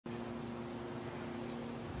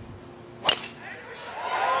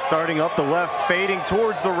starting up the left, fading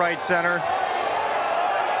towards the right center.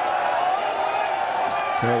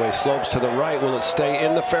 Fairway slopes to the right. Will it stay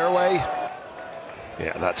in the fairway?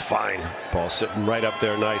 Yeah, that's fine. Ball sitting right up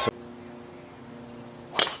there nice.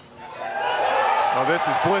 Oh, this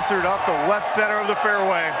is blistered up the left center of the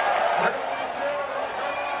fairway.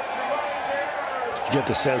 You get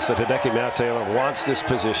the sense that Hideki Matsuyama wants this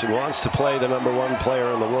position, wants to play the #1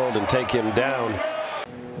 player in the world and take him down.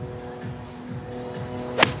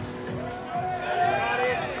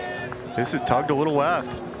 This is tugged a little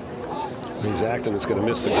left. He's acting, it's going to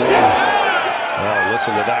miss the green. Oh,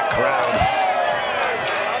 listen to that crowd.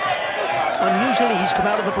 Unusually, he's come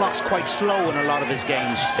out of the blocks quite slow in a lot of his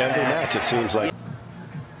games. Every match, it seems like.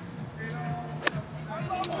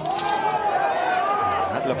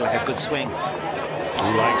 That looked like a good swing. He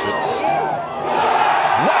likes it.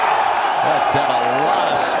 Wow! That did a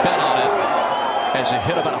lot of spin on it as it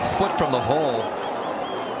hit about a foot from the hole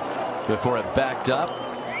before it backed up.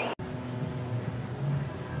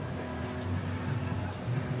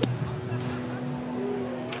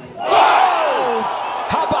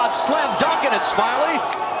 Slam dunking it, Smiley.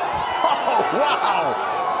 Oh, wow.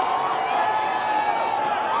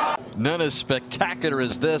 None as spectacular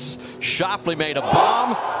as this. Scheffler made a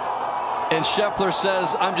bomb, and Scheffler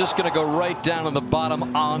says, I'm just going to go right down on the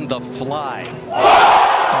bottom on the fly.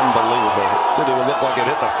 Unbelievable. Didn't even look like it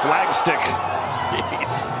hit the flagstick.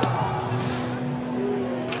 Jeez.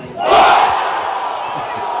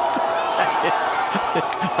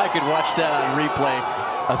 I could watch that on replay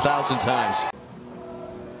 1,000 times.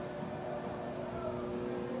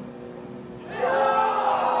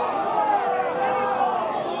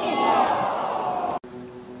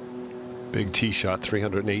 Big tee shot,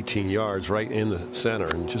 318 yards, right in the center,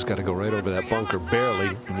 and just got to go right over that bunker,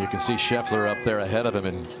 barely. And you can see Scheffler up there ahead of him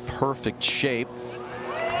in perfect shape.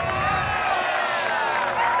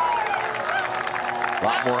 A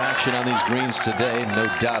lot more action on these greens today, no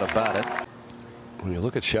doubt about it. When you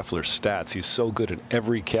look at Scheffler's stats, he's so good in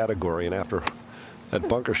every category, and after that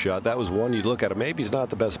bunker shot, that was one you'd look at him. Maybe he's not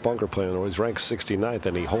the best bunker player in the world. He's ranked 69th,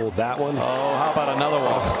 and he hold that one. Oh, how about another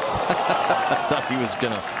one? I thought he was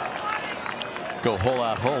going to go hole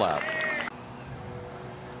out, hole out.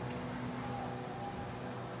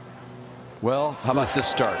 Well, how about this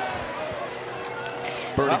start?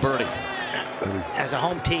 Birdie, birdie. As a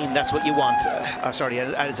home team, that's what you want. Sorry,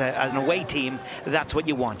 as an away team, that's what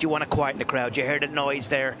you want. You want to quieten the crowd. You heard the noise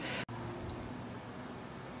there.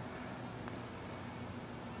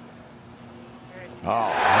 Oh,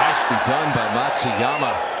 nicely done by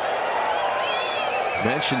Matsuyama.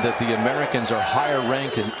 Mentioned that the Americans are higher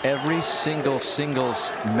ranked in every single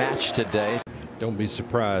singles match today. Don't be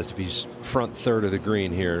surprised if he's front third of the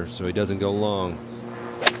green here, so he doesn't go long.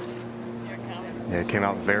 Yeah, it came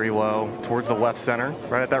out very low towards the left center,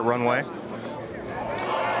 right at that runway.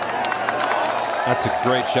 That's a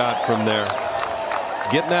great shot from there.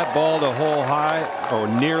 Getting that ball to hole high or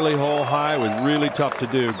nearly hole high was really tough to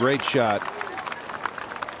do. Great shot.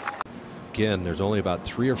 Again, there's only about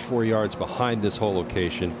 3 or 4 yards behind this hole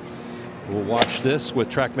location. We'll watch this with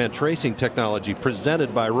TrackMan tracing technology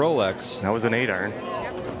presented by Rolex. That was an 8-iron.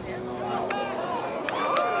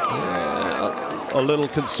 A little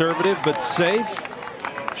conservative but safe.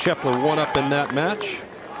 Scheffler one up in that match.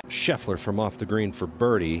 Scheffler from off the green for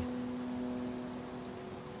birdie.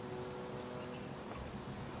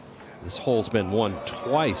 This hole's been won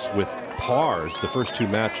twice with pars the first 2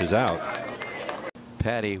 matches out.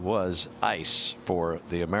 Patty was ice for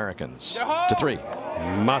the Americans. To 3.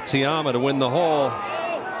 Matsuyama to win the hole.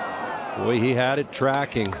 Boy, he had it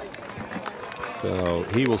tracking. So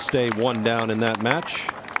he will stay 1 down in that match.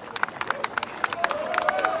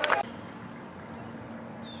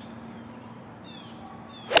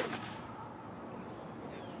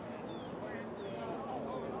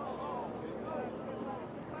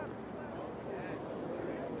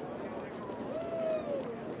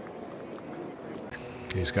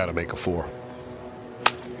 He's got to make a 4.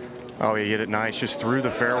 Oh, he hit it nice, just through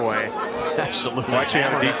the fairway. Absolutely. Actually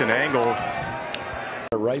had a decent angle.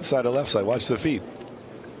 Right side or left side, watch the feet.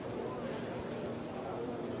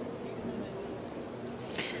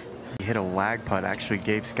 He hit a lag putt, actually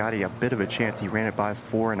gave Scottie a bit of a chance. He ran it by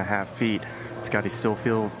 4.5 feet. Scottie still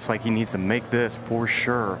feels like he needs to make this for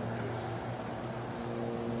sure.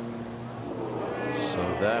 So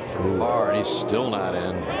that from par, he's still not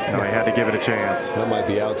in. No, he had to give it a chance. That might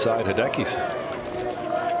be outside Hideki's.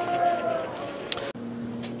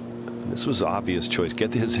 This was an obvious choice.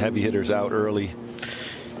 Get his heavy hitters out early.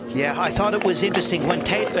 Yeah, I thought it was interesting when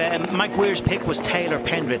Mike Weir's pick was Taylor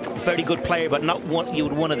Pendrith. Very good player, but not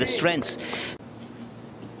one of the strengths.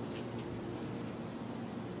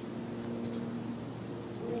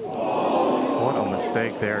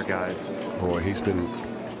 mistake there, guys. Boy, he's been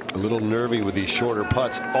a little nervy with these shorter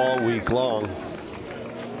putts all week long.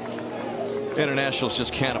 Internationals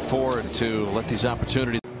just can't afford to let these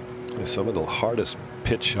opportunities. Some of the hardest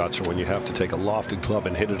pitch shots are when you have to take a lofted club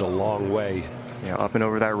and hit it a long way. Yeah, up and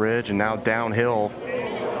over that ridge and now downhill.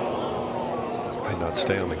 Might not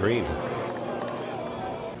stay on the green.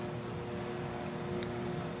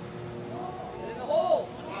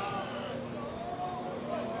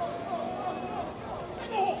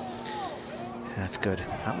 That's good.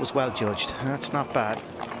 That was well judged. That's not bad.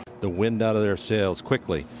 The wind out of their sails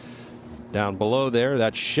quickly. Down below there,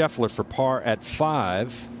 that's Scheffler for par at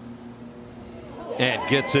 5. And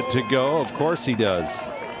gets it to go. Of course he does.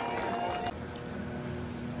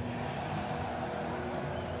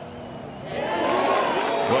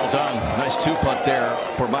 Well done. Nice 2-putt there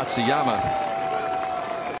for Matsuyama.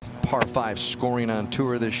 Par 5 scoring on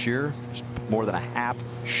tour this year. More than a half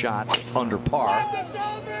shot under par.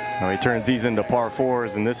 Now he turns these into par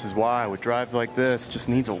 4s, and this is why with drives like this just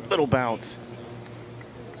needs a little bounce.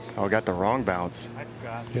 Oh, got the wrong bounce.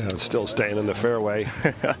 Yeah, it's still staying in the fairway.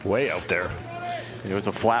 Way out there. It was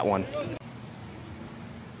a flat one.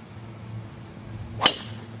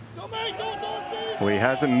 Well, he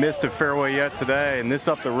hasn't missed a fairway yet today, and this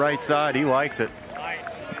up the right side, he likes it.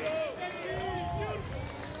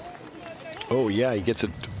 Oh yeah, he gets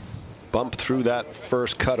it bump through that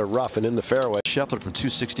first cut of rough and in the fairway. Scheffler from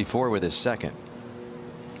 264 with his second.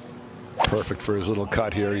 Perfect for his little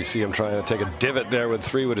cut here. You see him trying to take a divot there with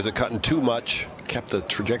 3 wood. Is it cutting too much? Kept the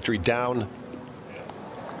trajectory down.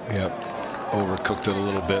 Yep, overcooked it a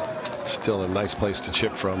little bit. Still a nice place to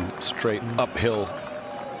chip from. Straight uphill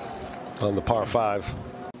on the par 5.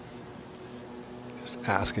 Just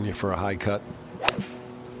asking you for a high cut.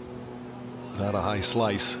 Not a high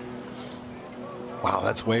slice. Wow,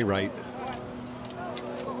 that's way right.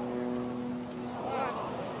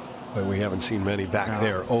 Well, we haven't seen many back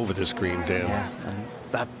there over the screen, Dan. Yeah, and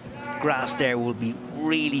that grass there will be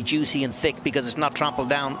really juicy and thick because it's not trampled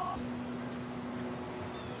down.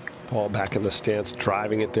 Ball back in the stance,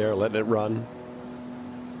 driving it there, letting it run.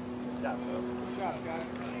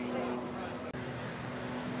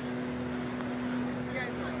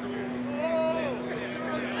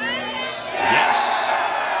 Yes!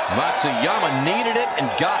 Matsuyama needed it and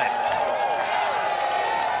got it.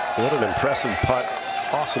 What an impressive putt.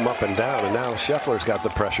 Awesome up and down, and now Scheffler's got the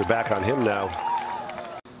pressure back on him now.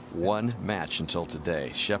 One match until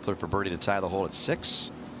today. Scheffler for birdie to tie the hole at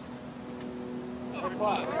 6.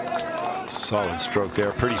 Solid stroke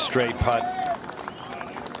there. Pretty straight putt.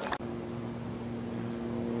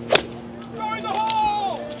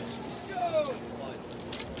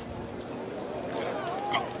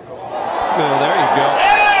 Well, there you go.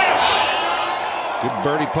 Good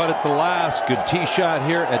birdie putt at the last. Good tee shot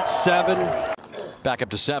here at 7. Back up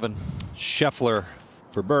to 7. Scheffler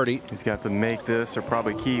for birdie. He's got to make this or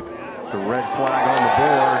probably keep the red flag on the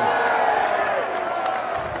board.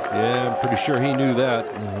 Yeah, I'm pretty sure he knew that.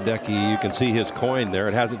 Hideki, you can see his coin there.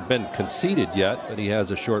 It hasn't been conceded yet, but he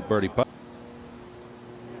has a short birdie putt.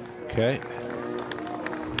 Okay.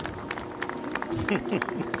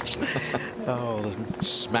 Oh,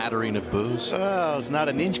 Smattering of booze. well, it's not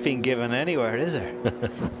an inch being given anywhere, is there?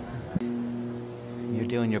 You're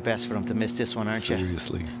doing your best for him to miss this one, aren't you?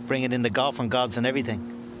 Seriously. Bring it in the golfing gods and everything.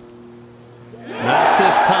 Not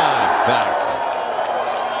this time, Vax.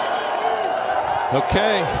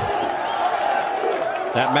 Okay.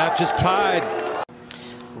 That match is tied.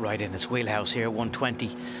 Right in his wheelhouse here,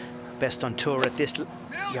 120. Best on tour at this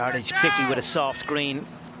yardage, particularly with a soft green.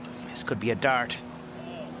 This could be a dart.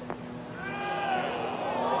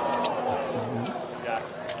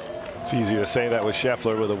 It's easy to say that with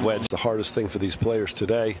Scheffler with a wedge. The hardest thing for these players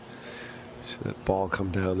today. See that ball come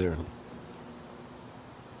down there.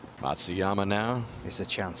 Matsuyama now. There's a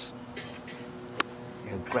chance.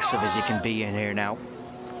 Aggressive as you can be in here now.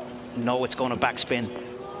 No, it's going to backspin.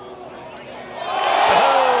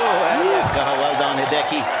 Oh, there you go. Well done,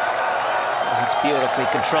 Hideki. That's beautifully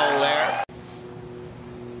controlled there.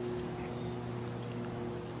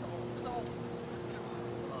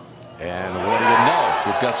 And what do you know?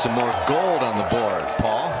 We've got some more gold on the board,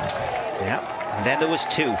 Paul. Yeah, and then there was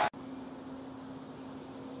 2.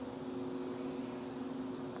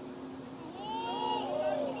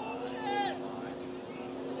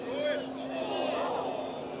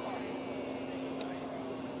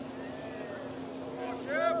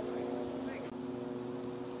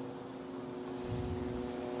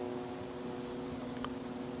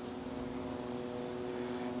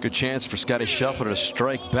 Good chance for Scottie Scheffler to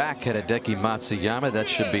strike back at Hideki Matsuyama. That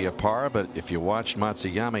should be a par, but if you watched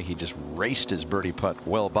Matsuyama, he just raced his birdie putt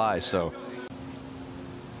well by. So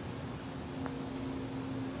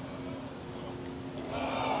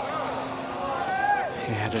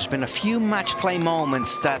there's been a few match play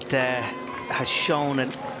moments that has shown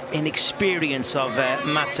an inexperience of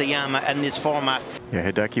Matsuyama in this format. Yeah,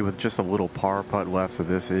 Hideki with just a little par putt left, so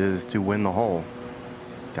this is to win the hole.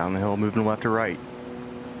 Down the hill, moving left to right.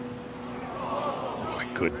 Oh,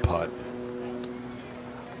 good putt.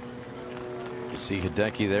 You see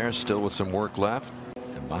Hideki there, still with some work left.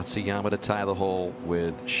 And Matsuyama to tie the hole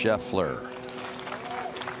with Scheffler.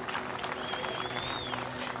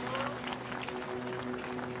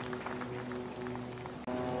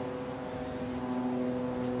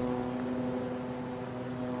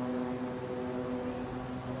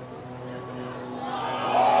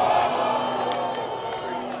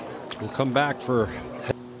 We'll come back for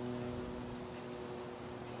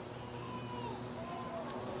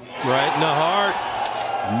right in the heart.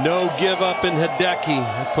 No give up in Hideki.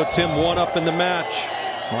 That puts him one up in the match.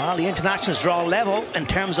 Well, the internationals draw level in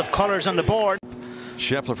terms of colors on the board.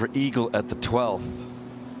 Scheffler for eagle at the 12th.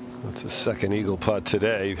 That's his second eagle putt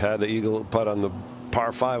today. He had the eagle putt on the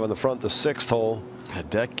par 5 on the front, the 6th hole.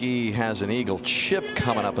 Hideki has an eagle chip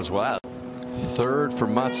coming up as well. Third for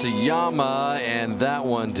Matsuyama, and that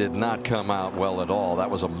one did not come out well at all. That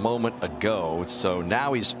was a moment ago, so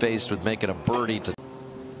now he's faced with making a birdie to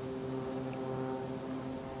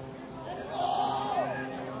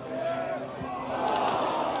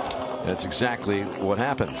That's exactly what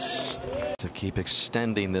happens to keep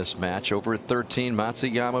extending this match. Over at 13,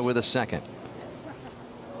 Matsuyama with a second.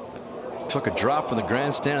 Took a drop from the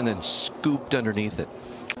grandstand and then scooped underneath it.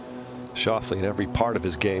 Schauffele in every part of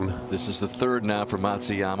his game. This is the third now for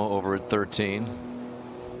Matsuyama over at 13.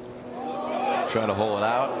 Trying to hole it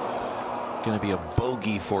out. Going to be a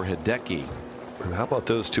bogey for Hideki. And how about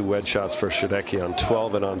those two wedge shots for Hideki on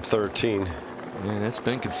 12 and on 13? And it's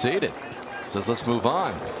been conceded. Says let's move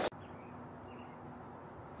on.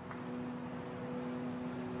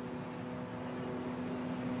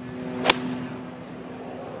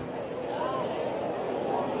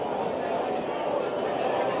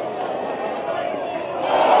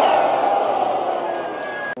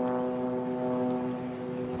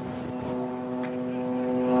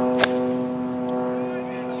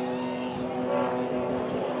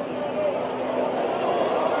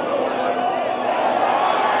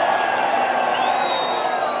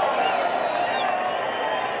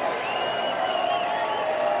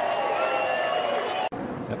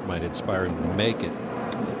 Might inspire him to make it.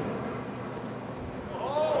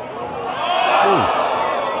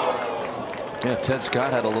 Yeah, Ted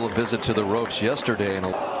Scott had a little visit to the ropes yesterday, and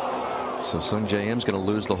so Sung Jae Im's going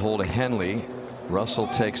to lose the hole to Henley. Russell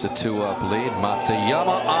takes a 2-up lead.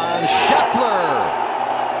 Matsuyama on Scheffler.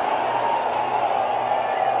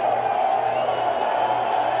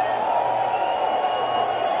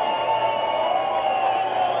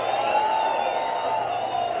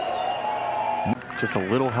 Just a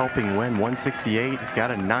little helping win. 168. He's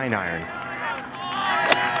got a 9-iron.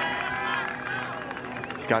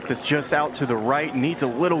 He's got this just out to the right. Needs a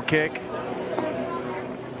little kick.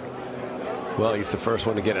 Well, he's the first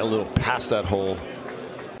one to get a little past that hole.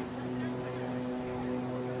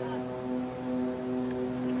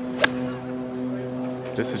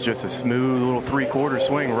 This is just a smooth little 3/4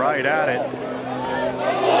 swing right at it.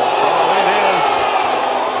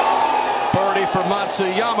 For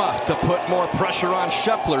Matsuyama to put more pressure on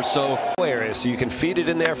Scheffler. So you can feed it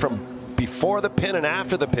in there from before the pin and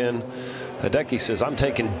after the pin. Hideki says, I'm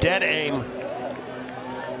taking dead aim.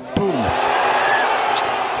 Boom.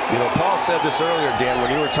 You know, Paul said this earlier, Dan,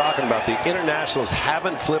 when you were talking about the internationals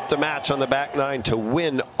haven't flipped the match on the back nine to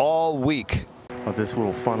win all week. Of this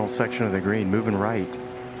little funnel section of the green, moving right.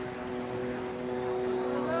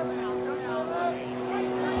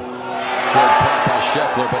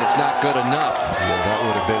 Scheffler, but it's not good enough. Yeah, that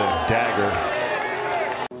would have been a dagger.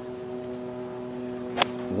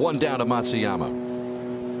 One down to Matsuyama,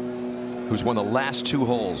 who's won the last 2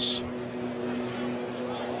 holes.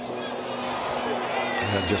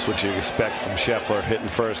 And just what you'd expect from Scheffler, hitting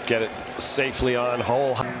first, get it safely on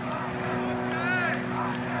hole.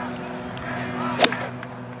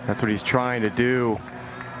 That's what he's trying to do.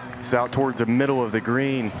 He's out towards the middle of the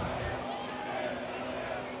green.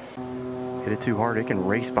 Hit it too hard, it can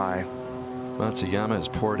race by. Matsuyama has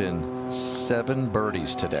poured in 7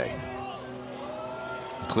 birdies today,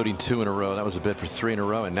 including 2 in a row. That was a bid for 3 in a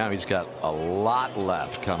row, and now he's got a lot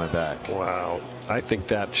left coming back. Wow. I think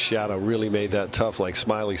that shadow really made that tough, like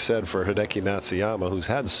Smiley said, for Hideki Matsuyama, who's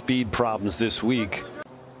had speed problems this week.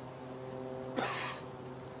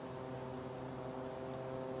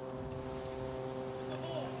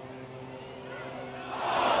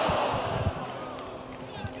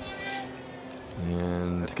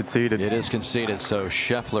 And it's conceded. It is conceded, so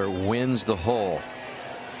Scheffler wins the hole.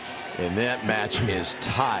 And that match is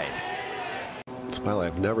tied. Smiley,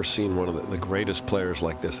 I've never seen one of the greatest players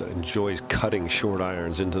like this that enjoys cutting short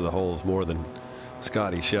irons into the holes more than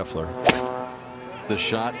Scottie Scheffler. The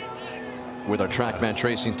shot with our TrackMan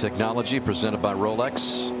tracing technology presented by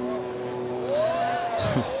Rolex.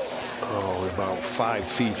 Oh, about 5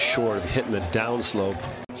 feet short of hitting the downslope.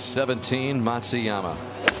 17, Matsuyama.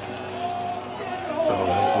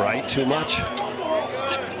 Oh, right, too much.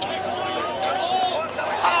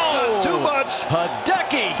 Oh, too much.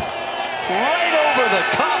 Hideki right over the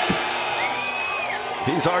cup.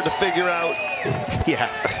 He's hard to figure out. Yeah,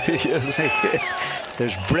 He is. he is.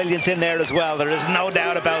 There's brilliance in there as well. There is no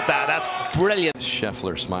doubt about that. That's brilliant.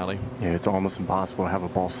 Scheffler, Smiley. Yeah, it's almost impossible to have a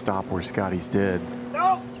ball stop where Scottie's did.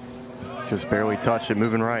 Just barely touched it,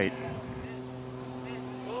 moving right.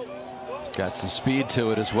 Got some speed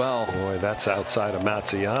to it as well. Boy, that's outside of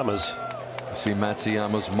Matsuyama's. See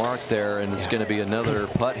Matsuyama's mark there, and it's going to be another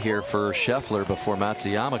putt here for Scheffler before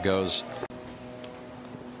Matsuyama goes.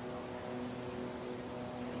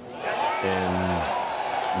 And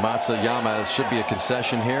Matsuyama should be a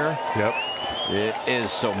concession here. Yep. It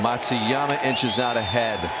is, so Matsuyama inches out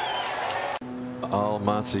ahead. All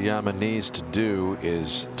Matsuyama needs to do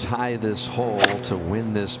is tie this hole to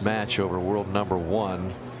win this match over world number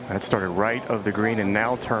 1. That started right of the green and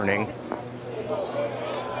now turning.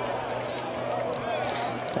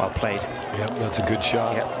 Well played. Yep, that's a good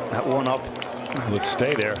shot. Yep, that one up. Let's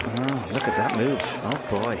stay there. Oh, look at that move.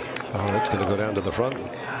 Oh boy. Oh, that's going to go down to the front.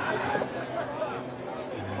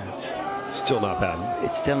 Still not bad.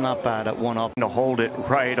 It's still not bad at one up. To hold it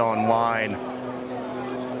right on line.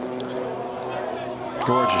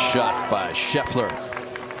 Gorgeous shot by Scheffler.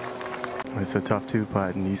 It's a tough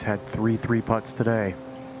 2-putt, and he's had 3 3-putts today.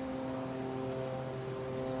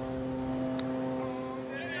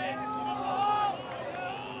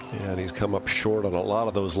 Yeah, and he's come up short on a lot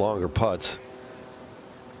of those longer putts.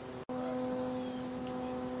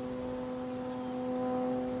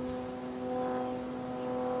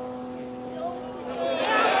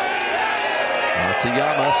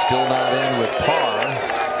 Matsuyama still not in with par.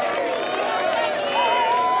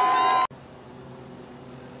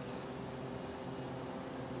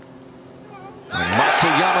 And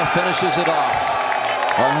Matsuyama finishes it off.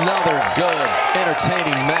 Another good,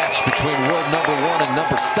 entertaining match between world number 1 and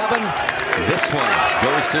number 7. This one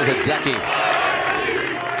goes to Hideki.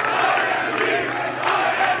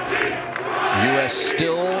 U.S.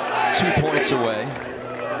 still 2 points away.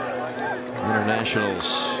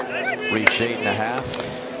 Internationals reach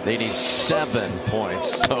 8.5. They need 7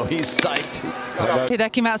 points, so he's psyched.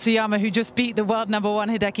 Hideki Matsuyama, who just beat the world number 1.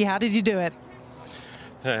 Hideki, how did you do it?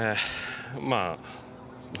 まあ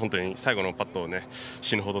本当に最後のパットをね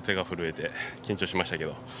死ぬほど手が震えて緊張しましたけ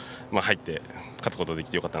ど、まあ入って勝つことができ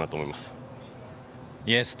てよかったなと思います。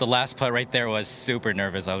Yes, the last putt right there was super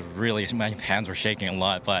nervous. My hands were shaking a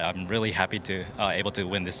lot, but I'm really happy to able to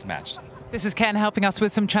win this match. This is Ken helping us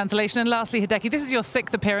with some translation. And lastly, Hideki, this is your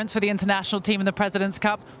 6th appearance for the international team in the President's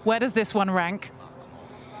Cup. Where does this one rank?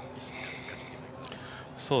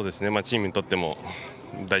 そうですね。まあチームにとっても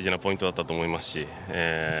大事なポイントだったと思いますし、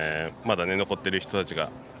まだね残っている人たちが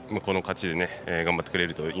この勝ちでね、頑張ってくれ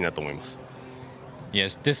るといいなと思います。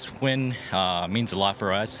Yes, this win means a lot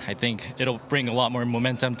for us. I think it'll bring a lot more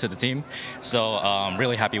momentum to the team. So I'm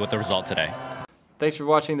really happy with the result today. Thanks for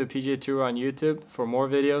watching the PGA Tour on YouTube. For more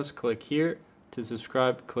videos, click here. To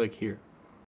subscribe, click here.